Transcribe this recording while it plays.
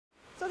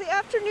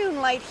afternoon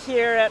light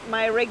here at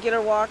my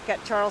regular walk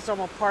at Charles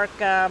Rummel Park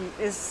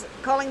is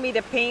calling me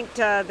to paint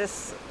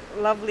this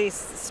lovely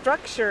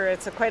structure.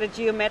 It's quite a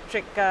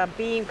geometric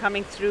beam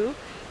coming through,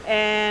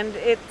 and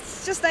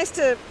it's just nice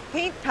to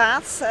paint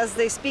paths as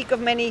they speak of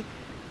many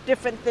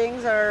different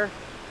things, our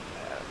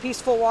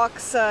peaceful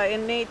walks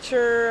in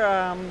nature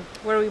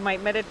where we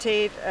might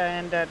meditate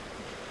and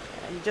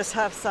just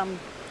have some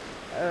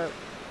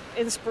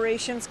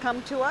inspirations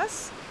come to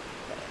us.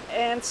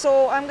 And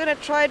so I'm going to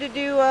try to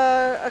do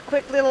a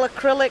quick little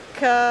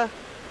acrylic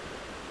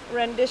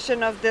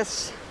rendition of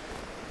this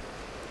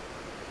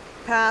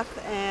path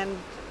and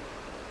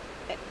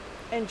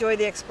enjoy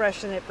the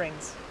expression it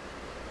brings.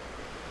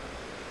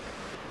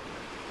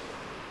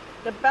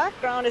 The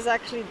background is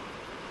actually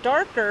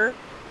darker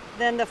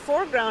than the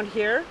foreground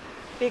here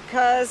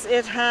because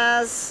it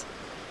has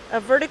a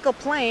vertical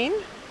plane,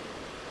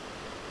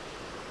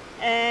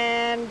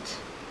 and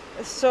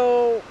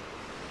so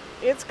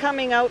it's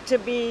coming out to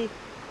be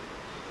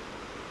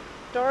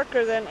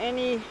darker than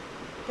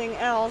anything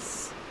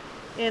else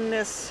in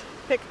this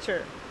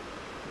picture.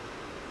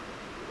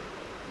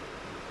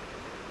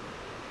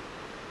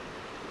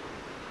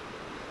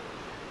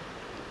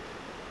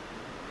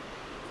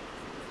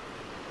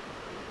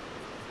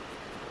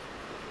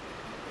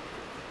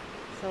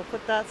 So I'll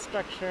put that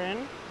structure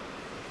in.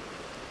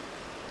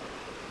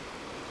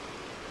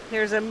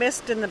 Here's a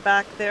mist in the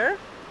back there.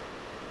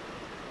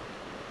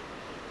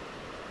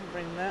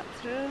 Bring that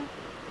through.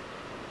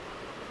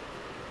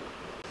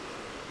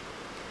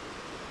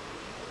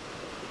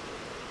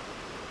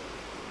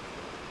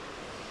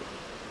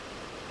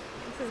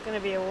 This is going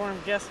to be a warm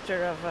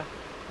gesture of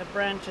the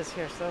branches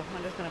here, so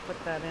I'm just going to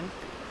put that in.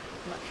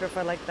 I'm not sure if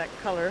I like that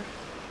color.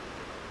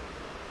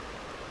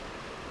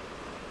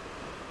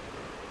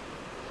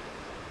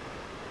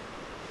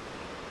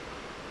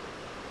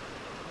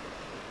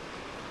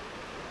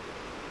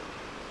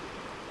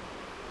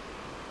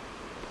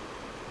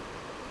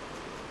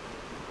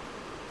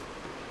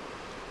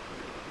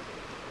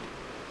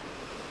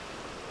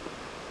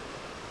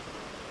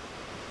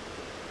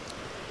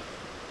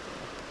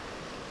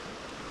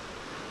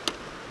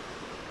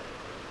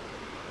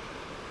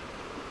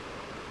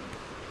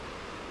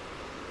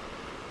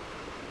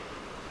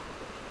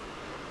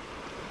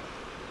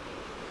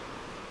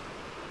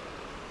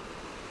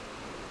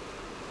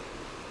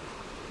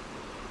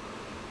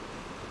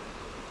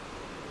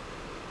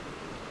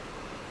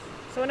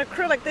 So in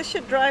acrylic, this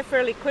should dry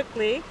fairly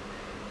quickly.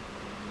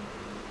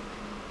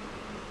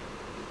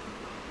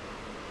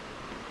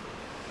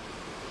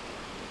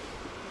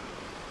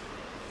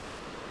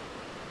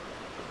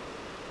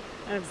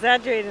 I'm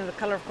exaggerating the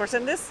color, of course.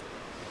 And this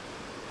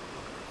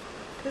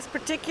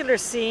particular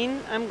scene,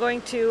 I'm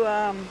going to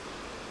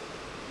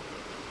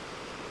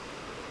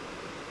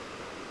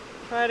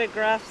try to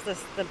grasp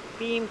the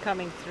beam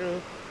coming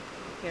through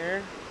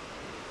here.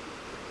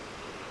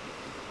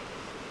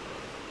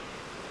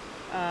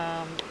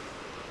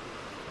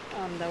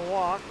 On the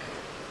walk,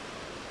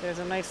 there's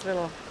a nice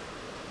little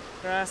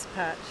grass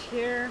patch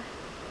here.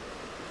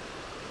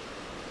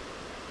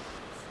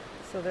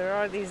 So there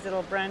are these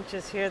little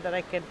branches here that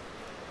I could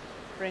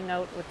bring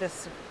out with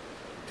this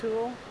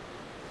tool.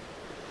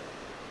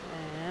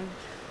 And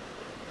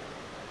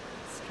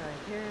let's try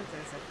here.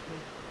 There's a few.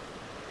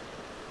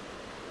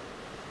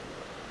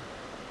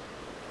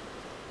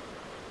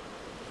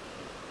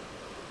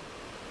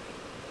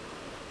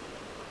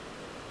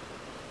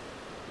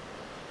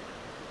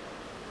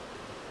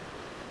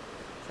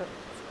 So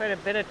it's quite a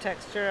bit of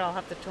texture. I'll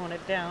have to tone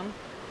it down.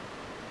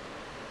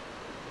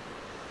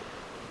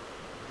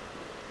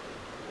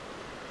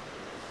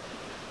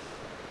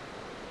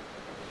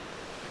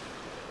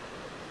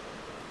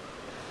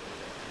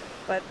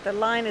 But the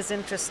line is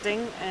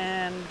interesting,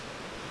 and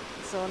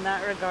so in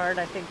that regard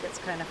I think it's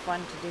kind of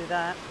fun to do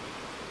that.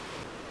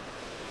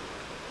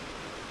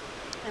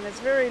 And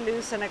it's very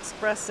loose and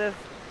expressive.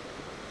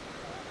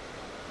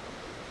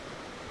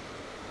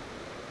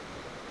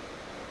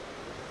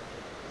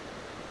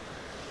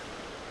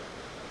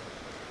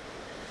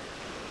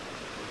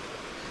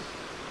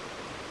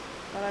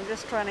 But I'm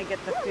just trying to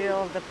get the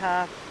feel of the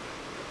path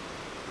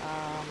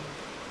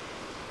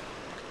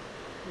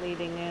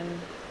leading in.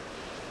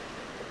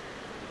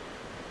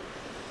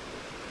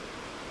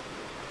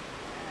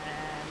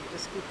 And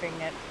just keeping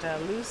it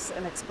loose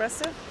and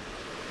expressive.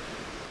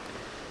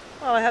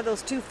 Well, I have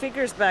those two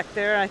figures back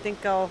there. I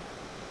think I'll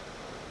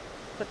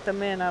put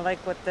them in. I like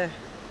what they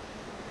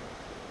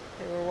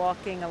were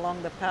walking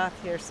along the path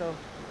here, so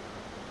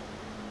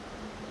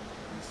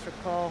just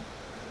recall.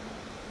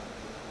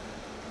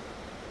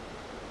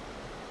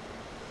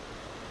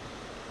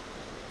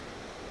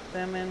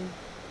 Them in.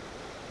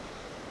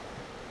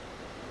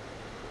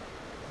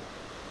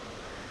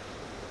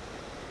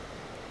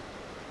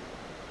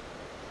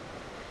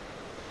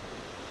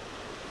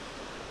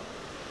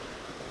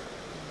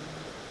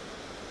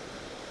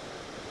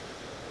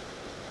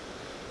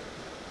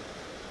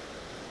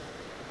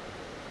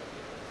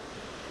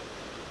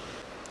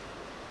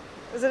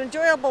 It was an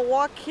enjoyable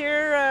walk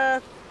here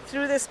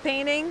through this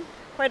painting.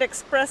 quite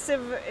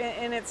expressive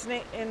in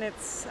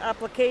its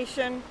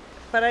application.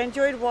 But I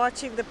enjoyed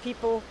watching the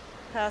people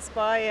pass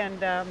by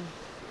and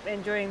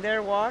enjoying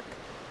their walk.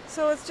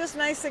 So it's just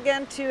nice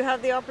again to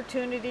have the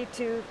opportunity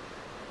to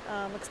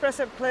express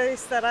a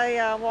place that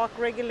I walk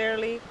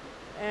regularly,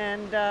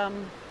 and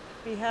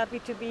be happy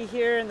to be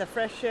here in the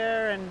fresh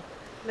air and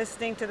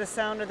listening to the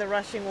sound of the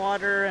rushing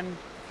water, and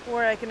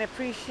where I can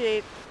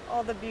appreciate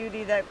all the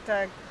beauty that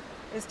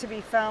is to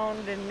be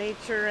found in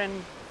nature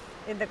and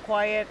in the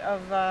quiet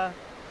of a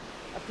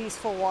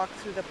peaceful walk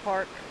through the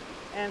park.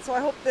 And so I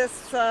hope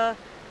this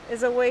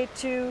is a way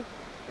to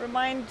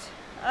remind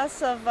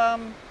us of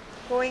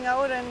going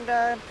out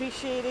and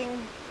appreciating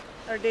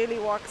our daily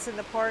walks in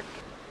the park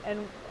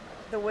and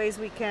the ways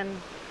we can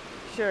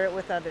share it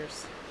with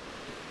others.